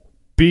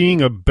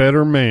Being a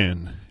Better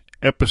Man,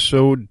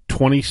 Episode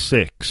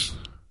 26,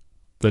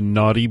 The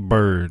Naughty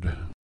Bird.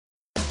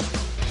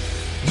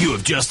 You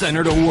have just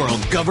entered a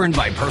world governed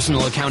by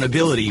personal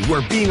accountability,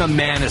 where being a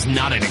man is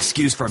not an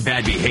excuse for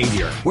bad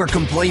behavior, where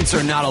complaints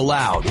are not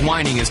allowed,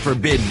 whining is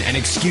forbidden, and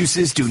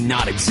excuses do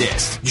not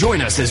exist.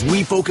 Join us as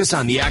we focus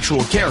on the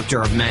actual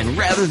character of men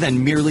rather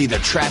than merely the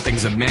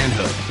trappings of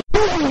manhood.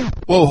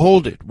 Whoa,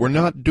 hold it. We're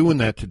not doing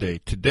that today.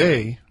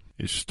 Today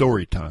is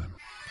story time.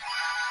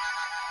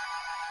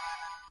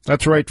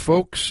 That's right,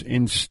 folks.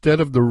 Instead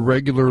of the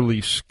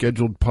regularly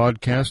scheduled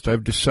podcast,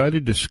 I've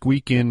decided to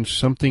squeak in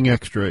something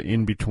extra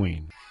in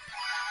between.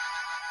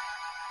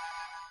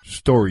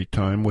 Story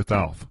time with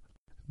Alf.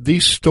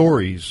 These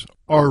stories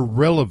are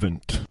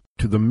relevant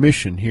to the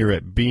mission here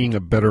at Being a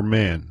Better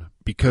Man,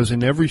 because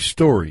in every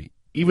story,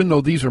 even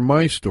though these are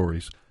my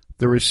stories,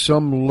 there is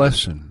some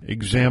lesson,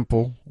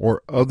 example,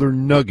 or other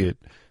nugget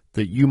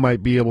that you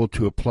might be able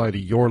to apply to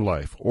your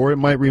life, or it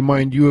might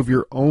remind you of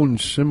your own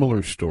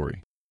similar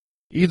story.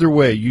 Either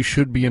way, you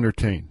should be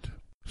entertained.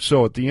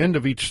 So at the end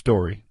of each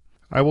story,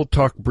 I will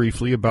talk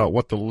briefly about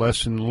what the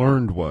lesson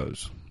learned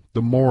was,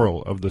 the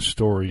moral of the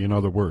story, in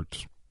other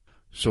words.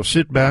 So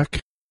sit back,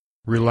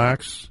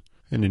 relax,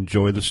 and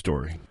enjoy the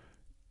story.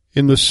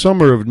 In the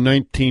summer of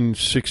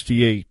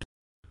 1968,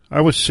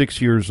 I was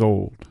 6 years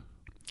old.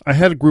 I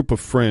had a group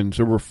of friends.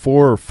 There were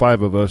 4 or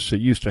 5 of us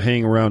that used to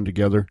hang around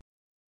together.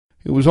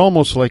 It was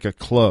almost like a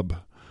club.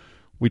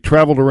 We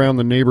traveled around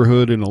the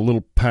neighborhood in a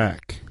little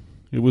pack.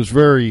 It was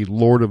very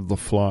Lord of the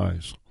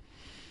Flies.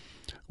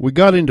 We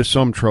got into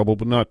some trouble,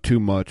 but not too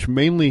much.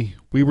 Mainly,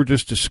 we were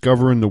just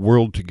discovering the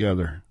world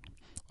together.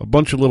 A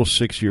bunch of little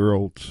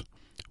 6-year-olds.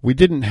 We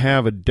didn't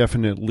have a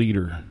definite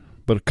leader,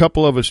 but a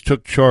couple of us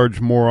took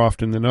charge more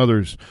often than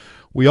others.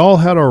 We all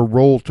had our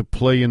role to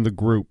play in the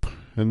group,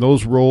 and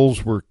those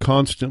roles were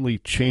constantly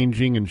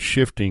changing and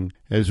shifting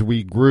as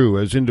we grew,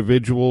 as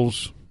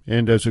individuals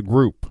and as a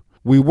group.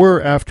 We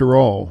were, after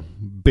all,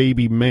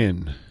 baby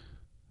men.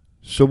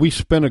 So we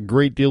spent a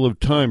great deal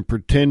of time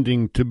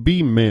pretending to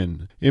be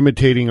men,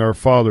 imitating our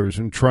fathers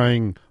and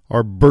trying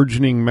our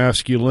burgeoning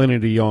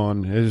masculinity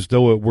on as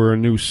though it were a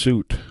new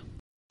suit.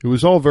 It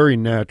was all very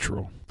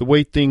natural, the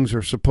way things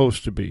are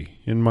supposed to be,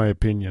 in my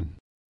opinion.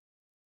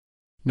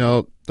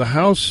 Now, the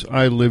house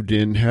I lived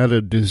in had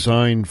a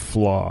design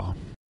flaw.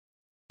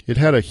 It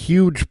had a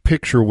huge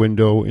picture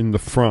window in the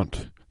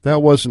front.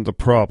 That wasn't the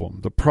problem.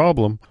 The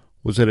problem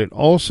was that it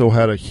also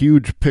had a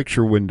huge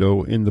picture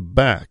window in the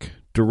back,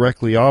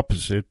 directly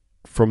opposite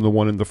from the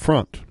one in the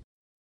front.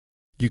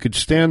 You could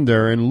stand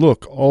there and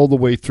look all the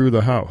way through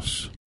the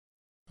house.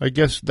 I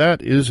guess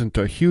that isn't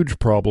a huge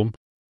problem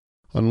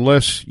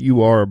unless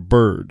you are a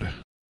bird.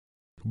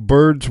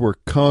 Birds were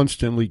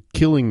constantly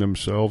killing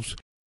themselves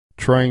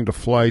trying to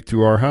fly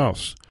through our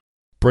house,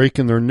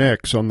 breaking their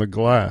necks on the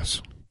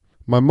glass.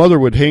 My mother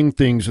would hang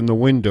things in the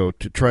window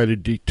to try to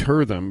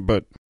deter them,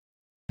 but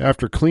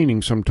after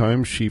cleaning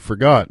sometimes she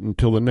forgot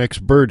until the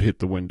next bird hit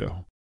the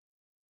window.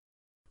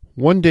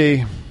 One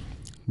day,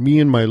 me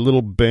and my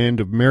little band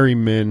of merry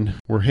men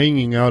were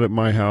hanging out at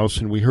my house,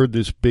 and we heard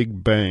this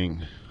big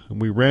bang,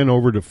 and we ran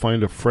over to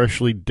find a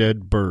freshly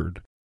dead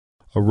bird,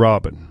 a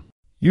robin.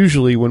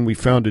 Usually when we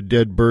found a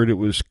dead bird, it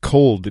was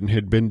cold and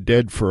had been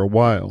dead for a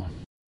while.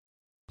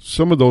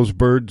 Some of those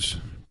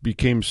birds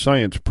became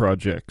science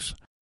projects.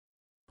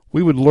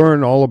 We would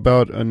learn all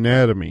about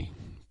anatomy,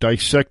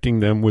 dissecting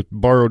them with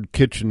borrowed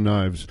kitchen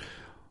knives.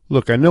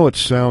 Look, I know it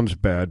sounds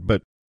bad,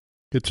 but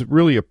it's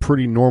really a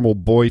pretty normal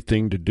boy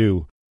thing to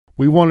do.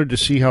 We wanted to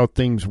see how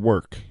things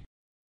work,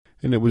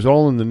 and it was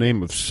all in the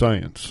name of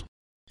science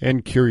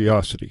and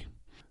curiosity.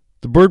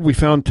 The bird we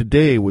found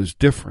today was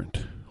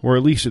different, or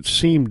at least it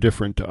seemed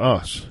different to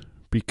us,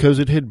 because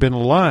it had been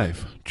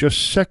alive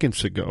just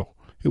seconds ago.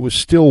 It was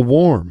still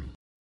warm.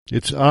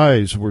 Its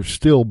eyes were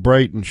still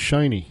bright and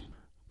shiny.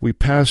 We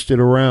passed it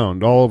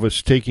around, all of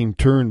us taking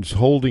turns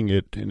holding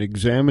it and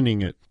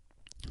examining it,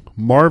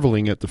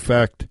 marveling at the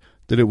fact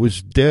that it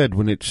was dead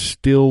when it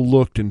still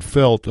looked and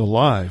felt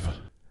alive.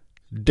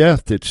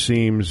 Death, it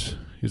seems,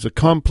 is a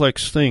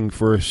complex thing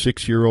for a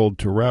 6-year-old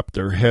to wrap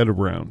their head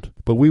around,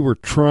 but we were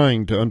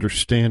trying to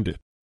understand it.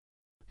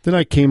 Then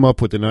I came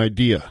up with an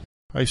idea.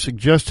 I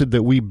suggested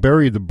that we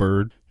bury the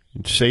bird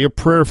and say a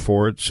prayer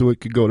for it so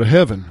it could go to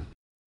heaven.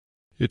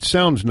 It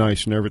sounds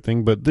nice and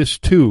everything, but this,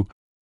 too,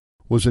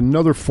 was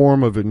another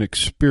form of an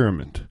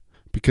experiment,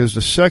 because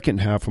the second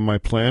half of my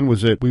plan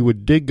was that we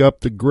would dig up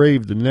the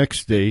grave the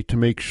next day to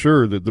make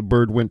sure that the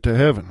bird went to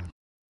heaven.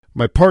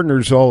 My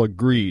partners all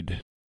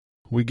agreed.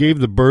 We gave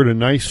the bird a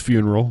nice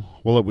funeral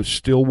while it was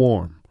still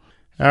warm.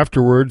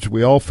 Afterwards,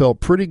 we all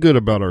felt pretty good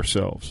about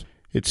ourselves.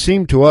 It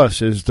seemed to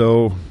us as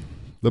though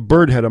the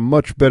bird had a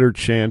much better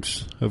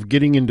chance of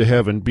getting into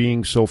heaven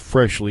being so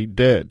freshly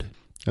dead.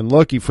 And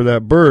lucky for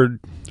that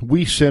bird,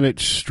 we sent it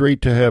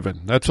straight to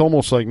heaven. That's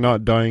almost like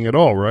not dying at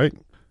all, right?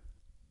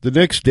 The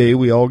next day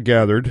we all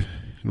gathered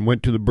and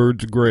went to the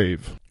bird's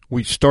grave.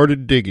 We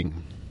started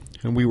digging,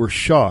 and we were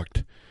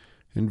shocked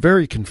and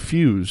very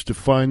confused to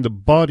find the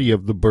body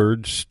of the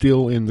bird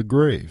still in the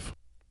grave.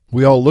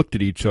 We all looked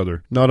at each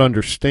other, not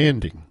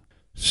understanding.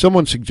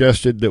 Someone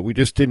suggested that we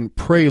just didn't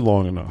pray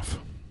long enough.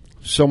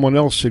 Someone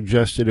else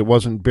suggested it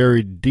wasn't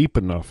buried deep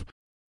enough.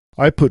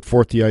 I put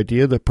forth the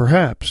idea that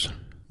perhaps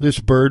this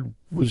bird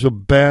was a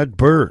bad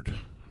bird.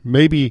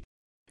 Maybe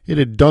it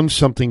had done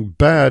something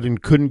bad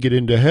and couldn't get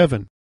into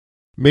heaven.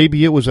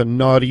 Maybe it was a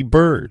naughty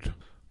bird.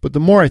 But the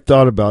more I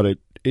thought about it,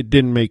 it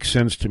didn't make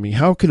sense to me.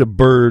 How could a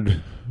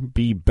bird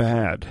be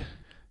bad?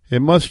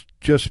 It must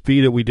just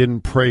be that we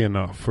didn't pray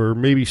enough, or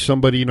maybe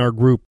somebody in our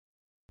group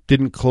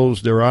didn't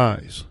close their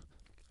eyes.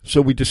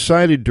 So we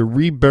decided to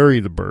rebury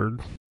the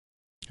bird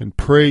and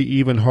pray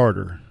even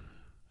harder.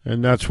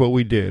 And that's what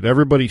we did.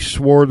 Everybody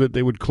swore that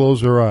they would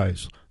close their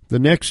eyes. The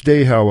next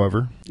day,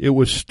 however, it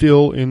was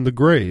still in the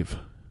grave.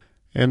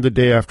 And the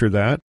day after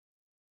that,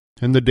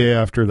 and the day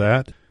after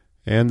that,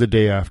 and the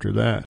day after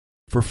that.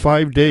 For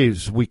 5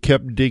 days, we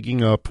kept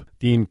digging up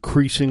the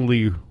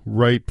increasingly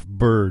ripe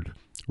bird,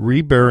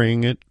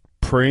 reburying it,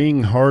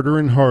 praying harder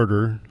and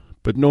harder,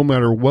 but no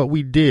matter what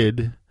we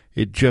did,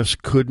 it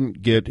just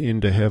couldn't get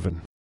into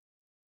heaven.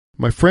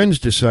 My friends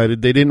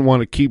decided they didn't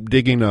want to keep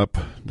digging up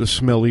the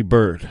smelly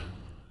bird.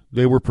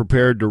 They were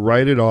prepared to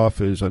write it off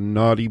as a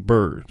naughty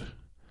bird.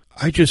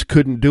 I just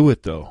couldn't do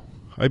it, though.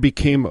 I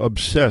became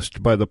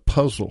obsessed by the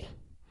puzzle.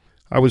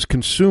 I was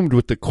consumed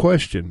with the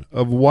question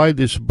of why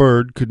this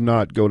bird could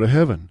not go to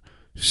heaven.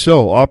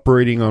 So,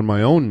 operating on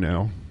my own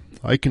now,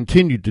 I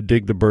continued to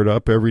dig the bird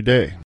up every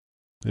day.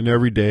 And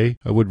every day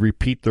I would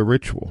repeat the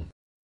ritual.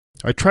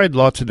 I tried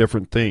lots of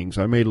different things.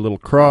 I made a little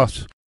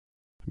cross,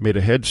 made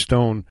a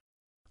headstone.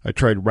 I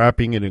tried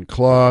wrapping it in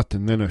cloth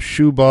and then a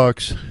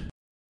shoebox.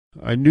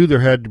 I knew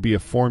there had to be a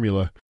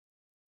formula,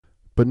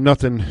 but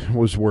nothing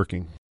was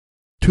working.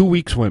 2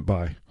 weeks went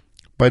by.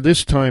 By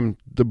this time,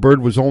 the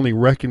bird was only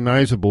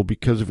recognizable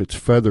because of its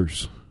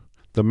feathers.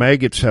 The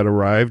maggots had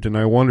arrived, and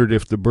I wondered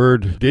if the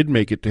bird did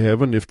make it to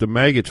heaven, if the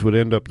maggots would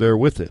end up there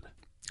with it.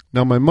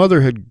 Now, my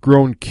mother had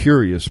grown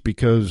curious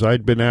because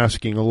I'd been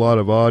asking a lot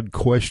of odd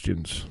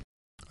questions.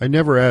 I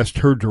never asked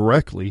her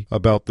directly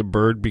about the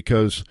bird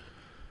because,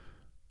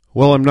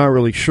 well, I'm not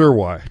really sure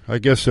why. I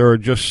guess there are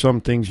just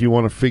some things you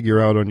want to figure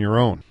out on your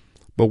own.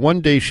 But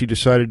one day she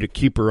decided to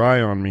keep her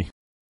eye on me.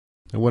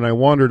 And when I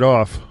wandered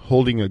off,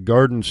 holding a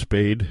garden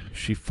spade,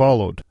 she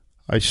followed.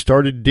 I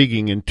started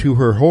digging, and to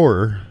her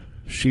horror,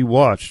 she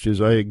watched as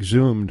I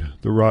exhumed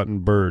the rotten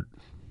bird.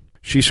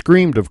 She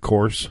screamed, of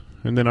course,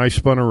 and then I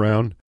spun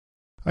around.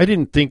 I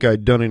didn't think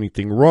I'd done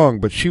anything wrong,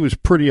 but she was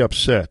pretty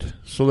upset,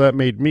 so that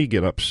made me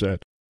get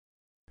upset.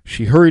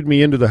 She hurried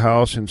me into the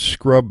house and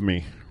scrubbed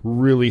me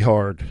really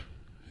hard.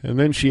 And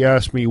then she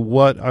asked me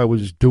what I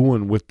was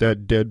doing with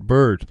that dead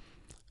bird.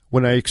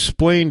 When I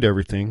explained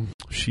everything,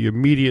 she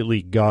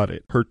immediately got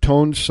it. Her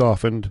tone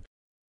softened,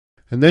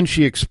 and then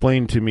she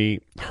explained to me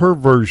her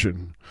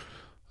version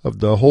of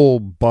the whole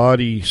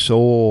body,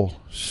 soul,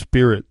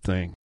 spirit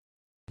thing.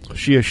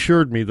 She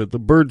assured me that the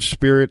bird's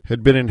spirit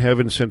had been in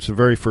heaven since the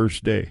very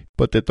first day,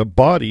 but that the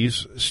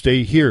bodies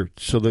stay here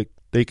so that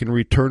they can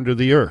return to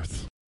the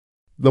earth.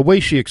 The way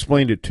she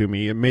explained it to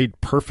me, it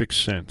made perfect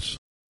sense.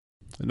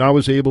 And I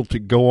was able to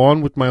go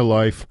on with my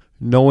life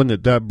knowing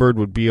that that bird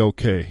would be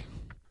okay.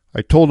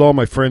 I told all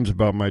my friends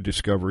about my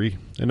discovery,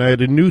 and I had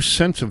a new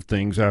sense of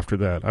things after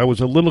that. I was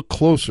a little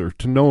closer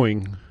to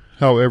knowing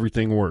how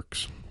everything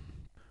works.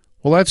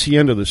 Well, that's the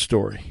end of the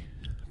story.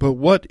 But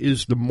what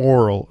is the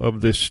moral of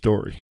this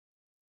story?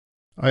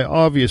 I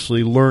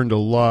obviously learned a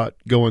lot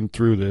going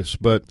through this,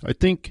 but I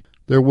think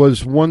there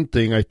was one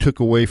thing I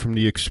took away from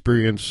the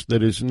experience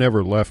that has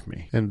never left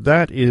me, and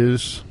that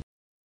is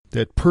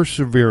that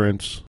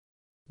perseverance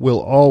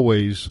will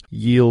always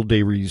yield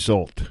a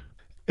result.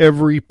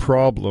 Every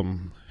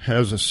problem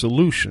has a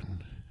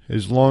solution.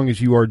 As long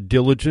as you are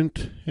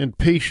diligent and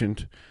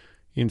patient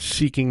in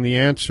seeking the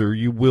answer,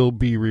 you will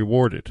be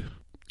rewarded.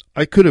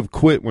 I could have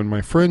quit when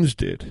my friends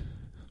did.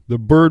 The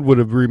bird would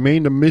have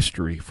remained a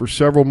mystery for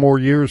several more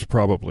years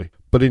probably,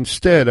 but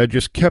instead I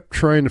just kept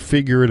trying to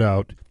figure it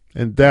out,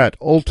 and that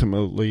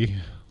ultimately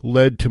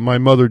led to my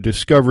mother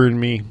discovering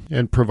me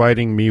and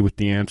providing me with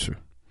the answer.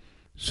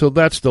 So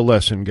that's the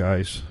lesson,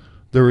 guys.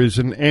 There is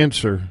an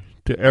answer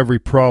to every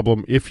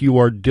problem if you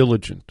are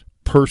diligent.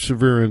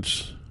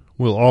 Perseverance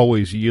will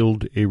always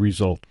yield a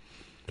result.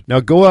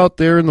 Now go out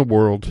there in the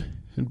world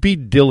and be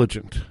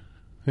diligent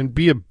and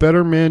be a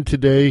better man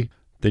today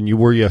than you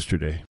were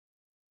yesterday.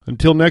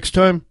 Until next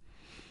time,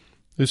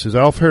 this is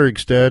Alf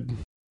Herigstad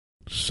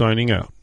signing out.